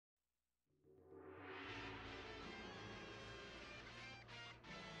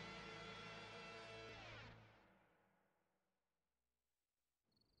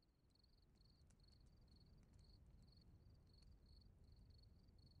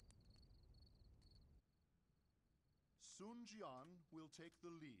Sun Jian will take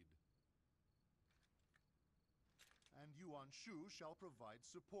the lead, and Yuan Shu shall provide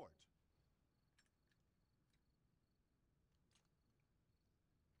support.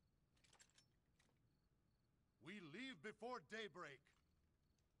 We leave before daybreak.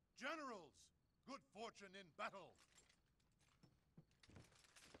 Generals, good fortune in battle.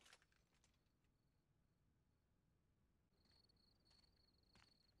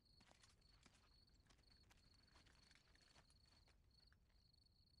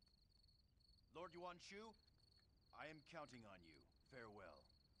 Lord Yuan Shu, I am counting on you. Farewell.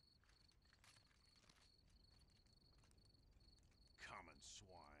 Common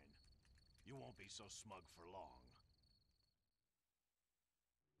swine. You won't be so smug for long.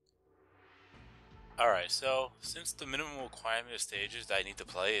 Alright, so since the minimum requirement of stages that I need to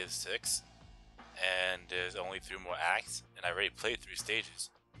play is 6, and there's only 3 more acts, and I already played 3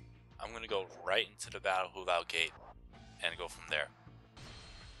 stages, I'm gonna go right into the Battle of Guan Gate and go from there.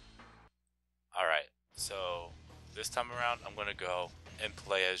 Alright, so this time around I'm gonna go and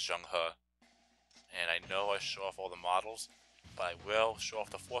play as Zheng He, and I know I show off all the models, but I will show off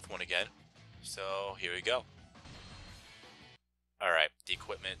the 4th one again, so here we go. Alright, the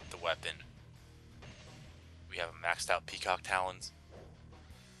equipment, the weapon. We have a maxed out Peacock Talons.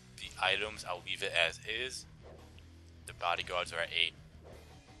 The items, I'll leave it as is. The bodyguards are at 8.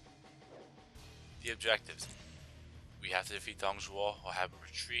 The objectives. We have to defeat Dong Zhuo or have a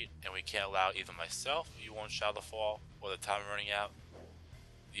retreat, and we can't allow either myself, Yuan Shao to fall, or the time running out.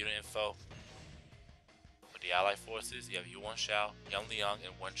 Unit info. For the allied forces, you have Yuan Shao, Yang Liang,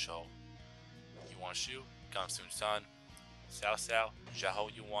 and Wen Shou. Yuan Shu, Gang Sun San, Cao Cao,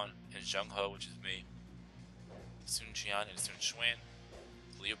 Zhao Yuan, and Zheng He, which is me. Sun Jian and Sun Xuan,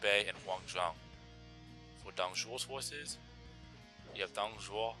 Liu Bei, and Wang Zhang. For Dong Zhuo's forces, you have Dong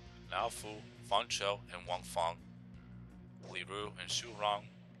Zhuo, Lao Fu, Fan Chou, and Wang Fang. Li Ru and Xu Rong,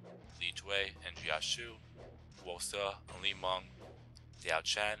 Li Jue and Jia Shu, Wu Se and Li Meng, Liao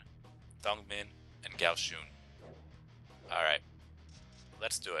Chen, Dong Min, and Gao Xun. Alright,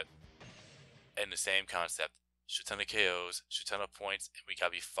 let's do it. And the same concept. Shoot ton of KOs, shoot ton of points, and we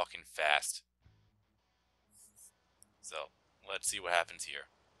gotta be fucking fast. So, let's see what happens here.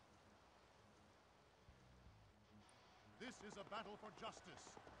 This is a battle for justice.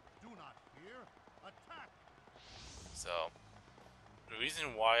 Do not fear. Attack! So, the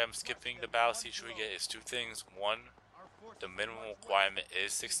reason why I'm skipping the Battle Siege Brigade is 2 things. One, the minimum requirement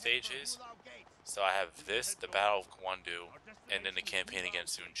is 6 stages. So I have this, the Battle of Guan Yu, and then the campaign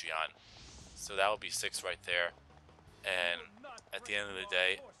against Sun Jian. So that would be 6 right there. And at the end of the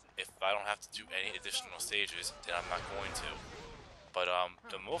day, if I don't have to do any additional stages, then I'm not going to. But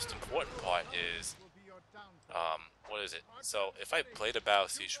the most important part is, what is it? So if I play the Battle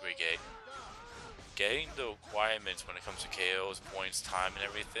Siege Brigade, getting the requirements when it comes to KOs, points, time, and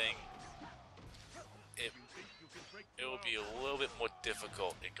everything, it will be a little bit more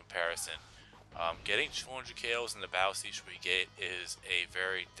difficult in comparison. Getting 200 KOs in the Battle Siege Brigade is a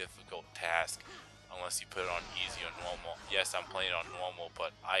very difficult task unless you put it on easy or normal. Yes, I'm playing on normal,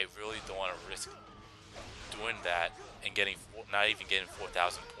 but I really don't want to risk doing that and not even getting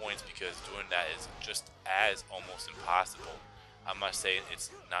 4,000 points, because doing that is just as almost impossible. I'm not saying it's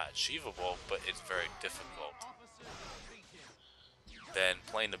not achievable, but it's very difficult. Then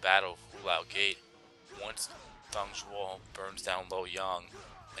playing the Battle of Guan Gate, once Dong Zhuo burns down Lo Yang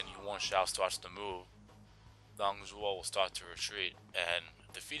and Yuan Shao starts to move, Dong Zhuo will start to retreat, and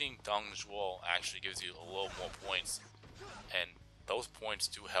defeating Dong Zhuo actually gives you a little more points, and those points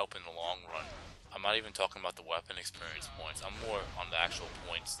do help in the long run. I'm not even talking about the weapon experience points, I'm more on the actual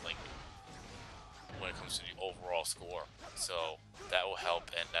points, like when it comes to the overall score. So that will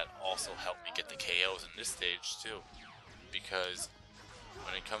help, and that also helped me get the KOs in this stage too, because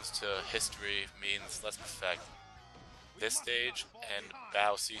when it comes to history means let's perfect, this stage and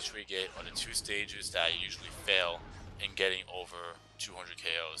Battle Siege Brigade are the 2 stages that I usually fail in getting over 200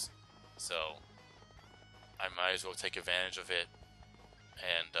 KOs. So I might as well take advantage of it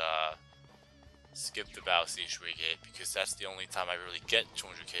and skip the Battle Siege Brigade, because that's the only time I really get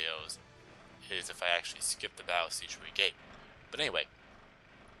 200 KOs, is if I actually skip the Battle Siege Brigade. But anyway,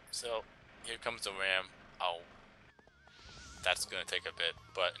 so here comes the ram. That's gonna take a bit,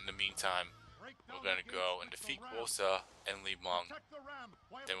 but in the meantime, we're gonna go and defeat Wu Se and Li Meng.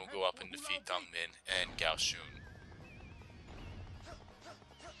 Then we'll go up and defeat Dong Min and Gao Xun.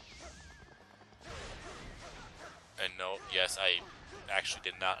 And no, yes, I actually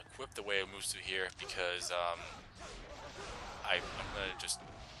did not equip the Way of Musou here, because I'm gonna just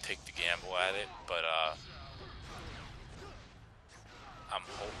take the gamble at it, but I'm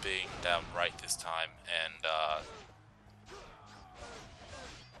hoping that I'm right this time, and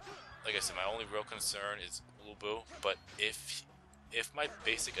like I said, my only real concern is Lu Bu. But if my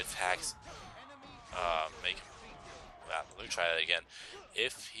basic attacks make him, well, let me try that again.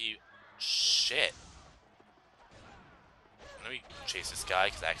 If he shit, let me chase this guy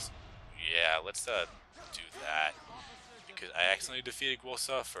because yeah, let's do that because I accidentally defeated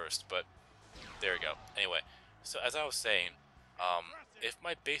Guosa first, but there we go. Anyway, so as I was saying, if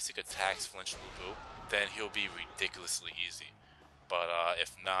my basic attacks flinch Lu Bu, then he'll be ridiculously easy. But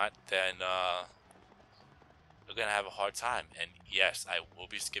if not, then we're gonna have a hard time. And yes, I will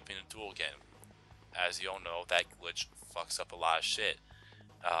be skipping the duel again. As you all know, that glitch fucks up a lot of shit.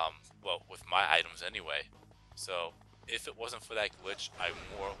 Well, with my items anyway. So if it wasn't for that glitch, I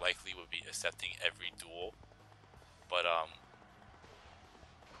more likely would be accepting every duel. But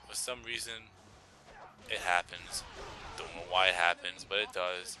for some reason, it happens. Don't know why it happens, but it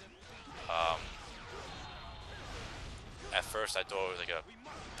does. At first, I thought it was like a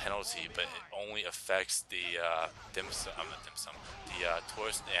penalty, but it only affects the the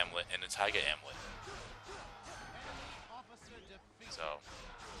tourist amulet and the tiger amulet. So,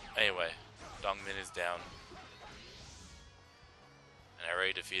 anyway, Dongmin is down, and I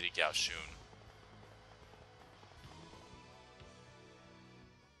already defeated Gao Shun.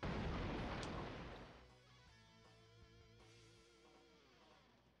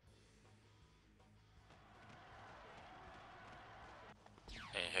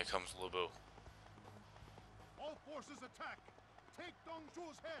 And here comes Lu Bu. All forces attack! Take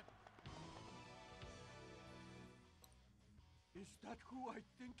Dongzhu's head! Is that who I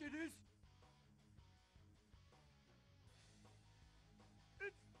think it is?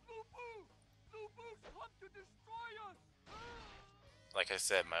 It's Lu Bu! Lu Bu's come to destroy us! Like I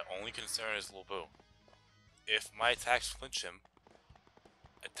said, my only concern is Lu Bu. If my attacks flinch him,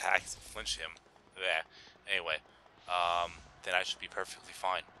 yeah. Anyway, then I should be perfectly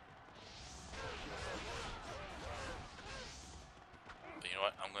fine. But you know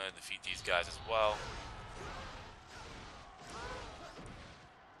what? I'm gonna defeat these guys as well.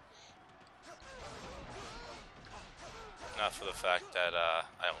 Not for the fact that I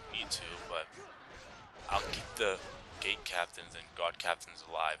don't need to, but I'll keep the gate captains and guard captains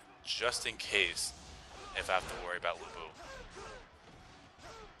alive, just in case if I have to worry about Lu Bu.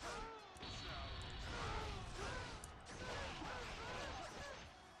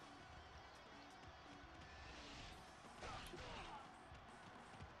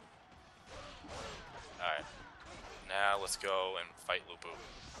 Alright, now let's go and fight Lu Bu.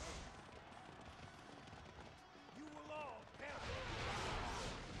 You will all perish!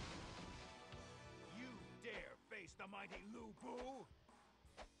 You dare face the mighty Lu Bu?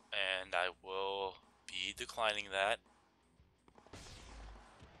 And I will be declining that.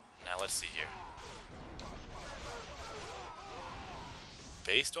 Now let's see here.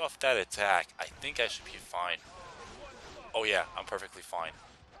 Based off that attack, I think I should be fine. Oh yeah, I'm perfectly fine.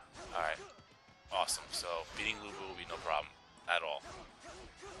 Alright. Awesome. So beating Lu Bu will be no problem at all.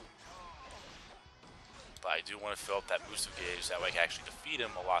 But I do want to fill up that Musou gauge, that way I can actually defeat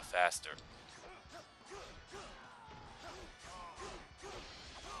him a lot faster.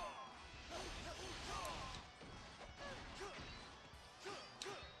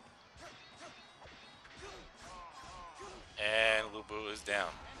 And Lu Bu is down.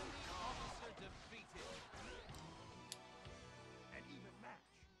 An even match.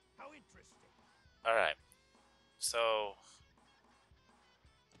 How interesting. Alright. So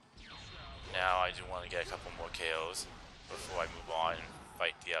now I do want to get a couple more KOs before I move on and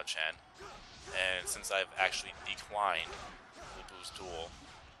fight Diao Chen. And since I've actually declined Lu Bu's duel,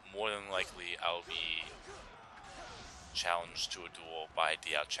 more than likely I'll be challenged to a duel by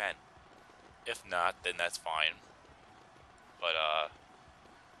Diao Chen. If not, then that's fine. But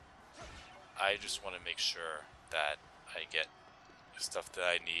I just want to make sure that I get the stuff that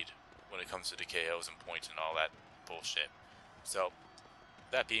I need when it comes to the KOs and points and all that bullshit. So,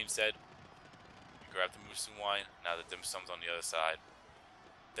 that being said, grab the Musou wine, now the dim sum's on the other side.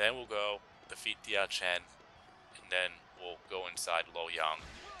 Then we'll go defeat Diao Chen, and then we'll go inside Luoyang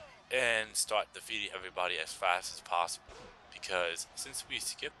and start defeating everybody as fast as possible. Because since we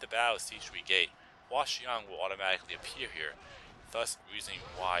skipped the Battle of Shui Gate, Huaxiang will automatically appear here, thus reasoning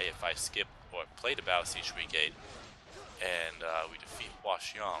why if I skip or play the Battle of Shui Gate and we defeat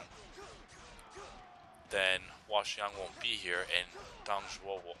Huaxiang, then Huaxiang won't be here and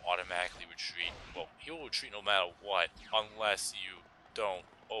Dangzhuo will automatically retreat. Well, he will retreat no matter what, unless you don't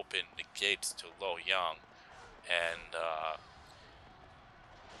open the gates to Luoyang and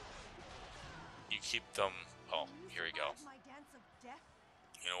you keep them. Oh, here we go.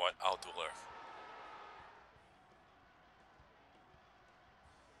 You know what? I'll duel her.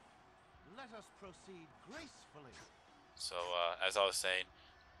 Let us proceed gracefully. So, as I was saying,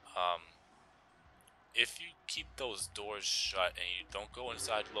 if you keep those doors shut and you don't go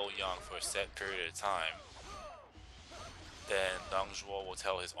inside Luoyang for a set period of time, then Deng Zhuo will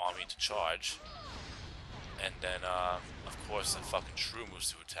tell his army to charge, and then, of course, a fucking true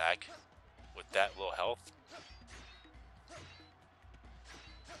Musou attack with that low health.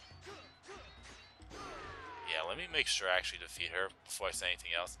 Yeah, let me make sure I actually defeat her before I say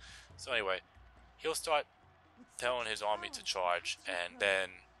anything else. So anyway, he'll start telling his army to charge, and then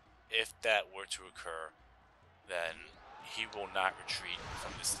if that were to occur, then he will not retreat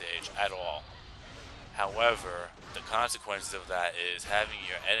from the stage at all. However, the consequences of that is having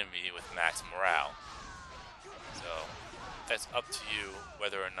your enemy with max morale. So that's up to you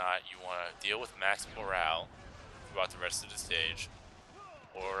whether or not you want to deal with max morale throughout the rest of the stage,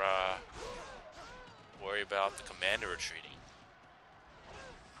 or worry about the commander retreating.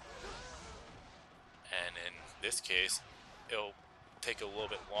 And in this case, it'll take a little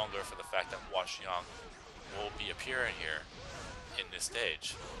bit longer for the fact that Huaxiang will be appearing here in this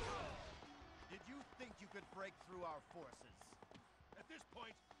stage. Did you think you could break through our forces? At this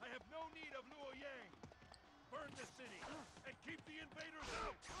point, I have no need of Luoyang. Burn the city and keep the invaders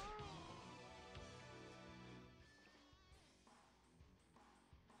out.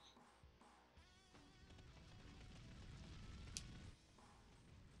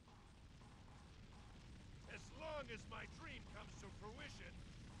 As long as my dream comes to fruition,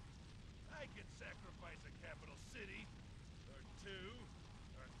 I can sacrifice a capital city, or two,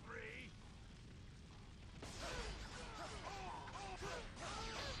 or three.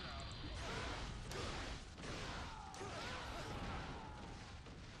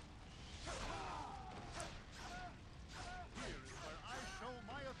 Here is where I show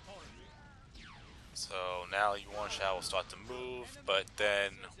my authority. So now Yuan Shao will start to move, but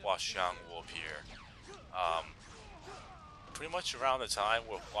then Huaxiang will appear. Pretty much around the time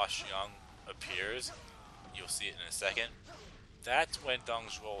where Huaxiang appears, you'll see it in a second, that's when Deng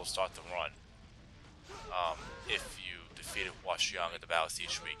Zhuo will start to run. If you defeated Huaxiang at the Battle of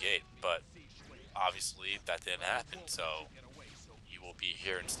Shui Gate, but obviously that didn't happen, so you will be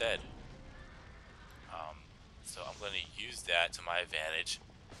here instead. So I'm going to use that to my advantage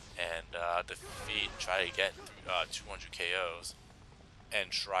and try to get 200 KOs and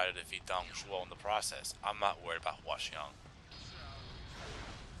try to defeat Deng Zhuo in the process. I'm not worried about Huaxiang.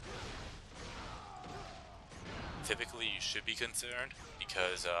 Typically, you should be concerned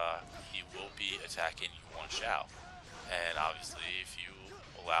because he will be attacking Yuan Shao, and obviously, if you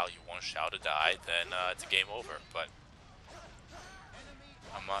allow Yuan Shao to die, then it's a game over. But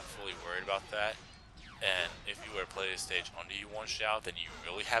I'm not fully worried about that. And if you were to play this stage under Yuan Shao, then you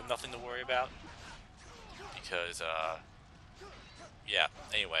really have nothing to worry about. Because, yeah,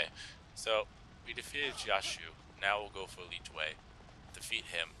 anyway. So, we defeated Jiashu. Now we'll go for Li Tui. Defeat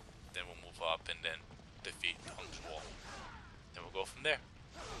him. Then we'll move up and then defeat Deng Zhuo. Then we'll go from there.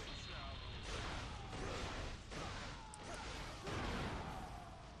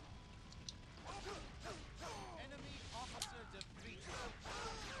 Enemy officer defeated.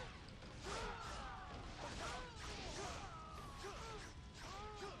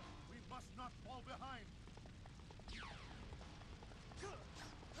 We must not fall behind.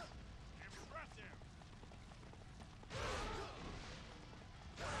 Impressive.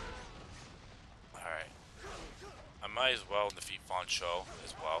 Alright. I might as well defeat Yuan Shao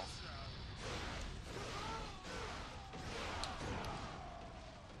as well.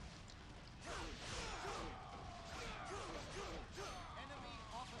 Enemy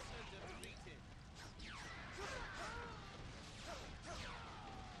officer defeated.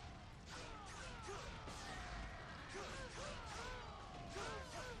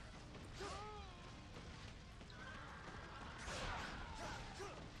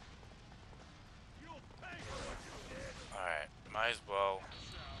 You'll pay for what you did. Alright. Might as well.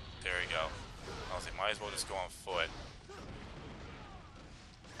 There we go. I was like, might as well just go on foot.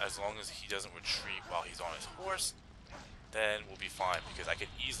 As long as he doesn't retreat while he's on his horse, then we'll be fine, because I could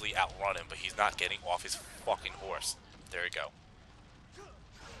easily outrun him, but he's not getting off his fucking horse. There we go.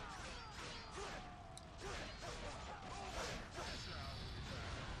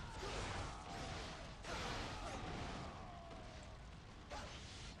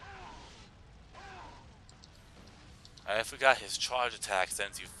 I forgot his charge attack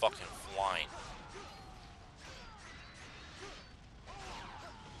sends you fucking flying.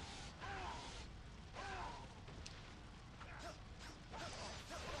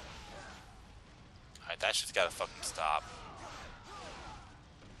 Alright, that shit's gotta fucking stop.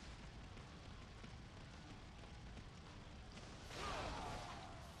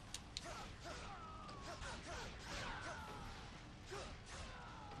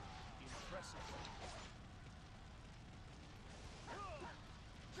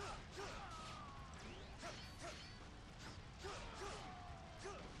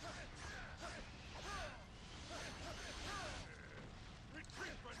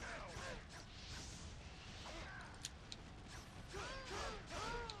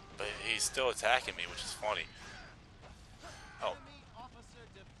 he's still attacking me, which is funny. Oh,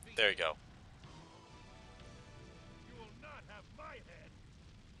 there you go. You will not have my head.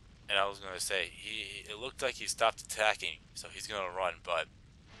 And I was gonna say, it looked like he stopped attacking, so he's gonna run, but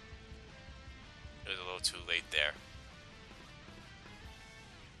it was a little too late there.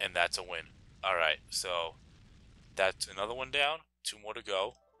 And that's a win. Alright, so that's another one down, 2 more to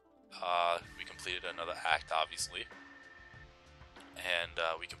go. We completed another act, obviously. And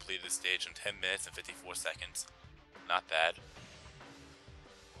we completed the stage in 10 minutes and 54 seconds. Not bad.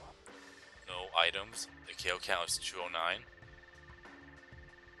 No items. The KO count is 209.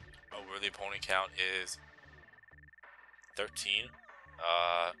 Where the opponent count is 13.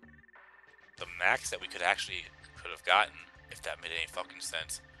 The max that we could have gotten, if that made any fucking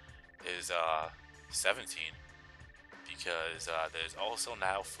sense, is 17. Because there's also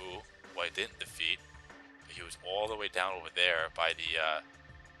now Fu, who I didn't defeat. But he was all the way down over there by the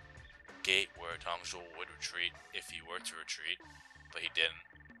gate where Dongzhuo would retreat if he were to retreat, but he didn't.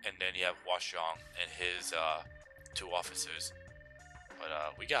 And then you have Washang and his 2 officers.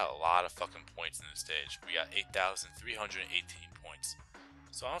 But we got a lot of fucking points in this stage. We got 8,318 points.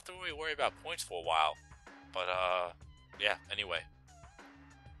 So I don't have to really worry about points for a while. But yeah, anyway.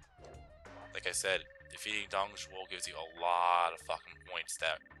 Like I said, defeating Dongzhuo gives you a lot of fucking points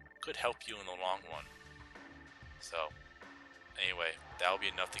that could help you in the long run. So, anyway, that'll be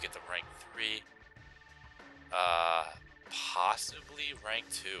enough to get to rank 3. Possibly rank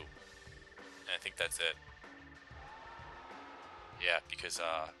 2. And I think that's it. Yeah, because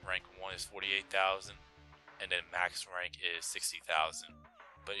rank 1 is 48,000, and then max rank is 60,000.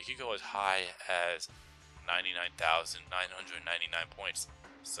 But you could go as high as 99,999 points.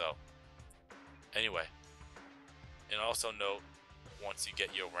 So, anyway. And also note, once you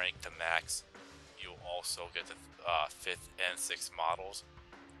get your rank to max, you'll also get the 5th and 6th models,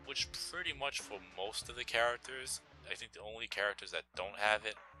 which pretty much for most of the characters, I think the only characters that don't have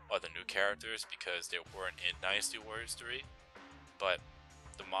it are the new characters because they weren't in Dynasty Warriors 3. But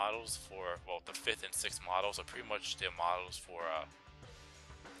the models for, well, the 5th and 6th models are pretty much the models for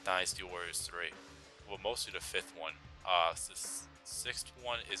Dynasty Warriors 3. Well, mostly the 5th one. The 6th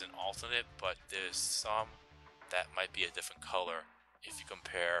one is an alternate, but there's some that might be a different color if you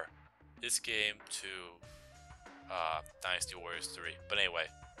compare this game to Dynasty Warriors 3. But anyway,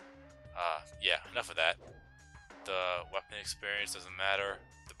 yeah, enough of that. The weapon experience doesn't matter.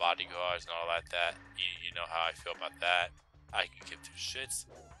 The bodyguards and all that, you know how I feel about that. I can give 2 shits.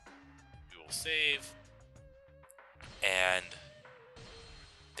 We will save. And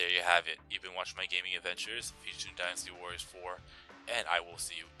there you have it. You've been watching my gaming adventures featuring Dynasty Warriors 4. And I will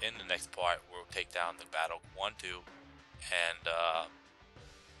see you in the next part where we'll take down the Battle of Guan Yu and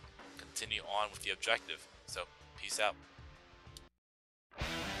continue on with the objective. So, peace out.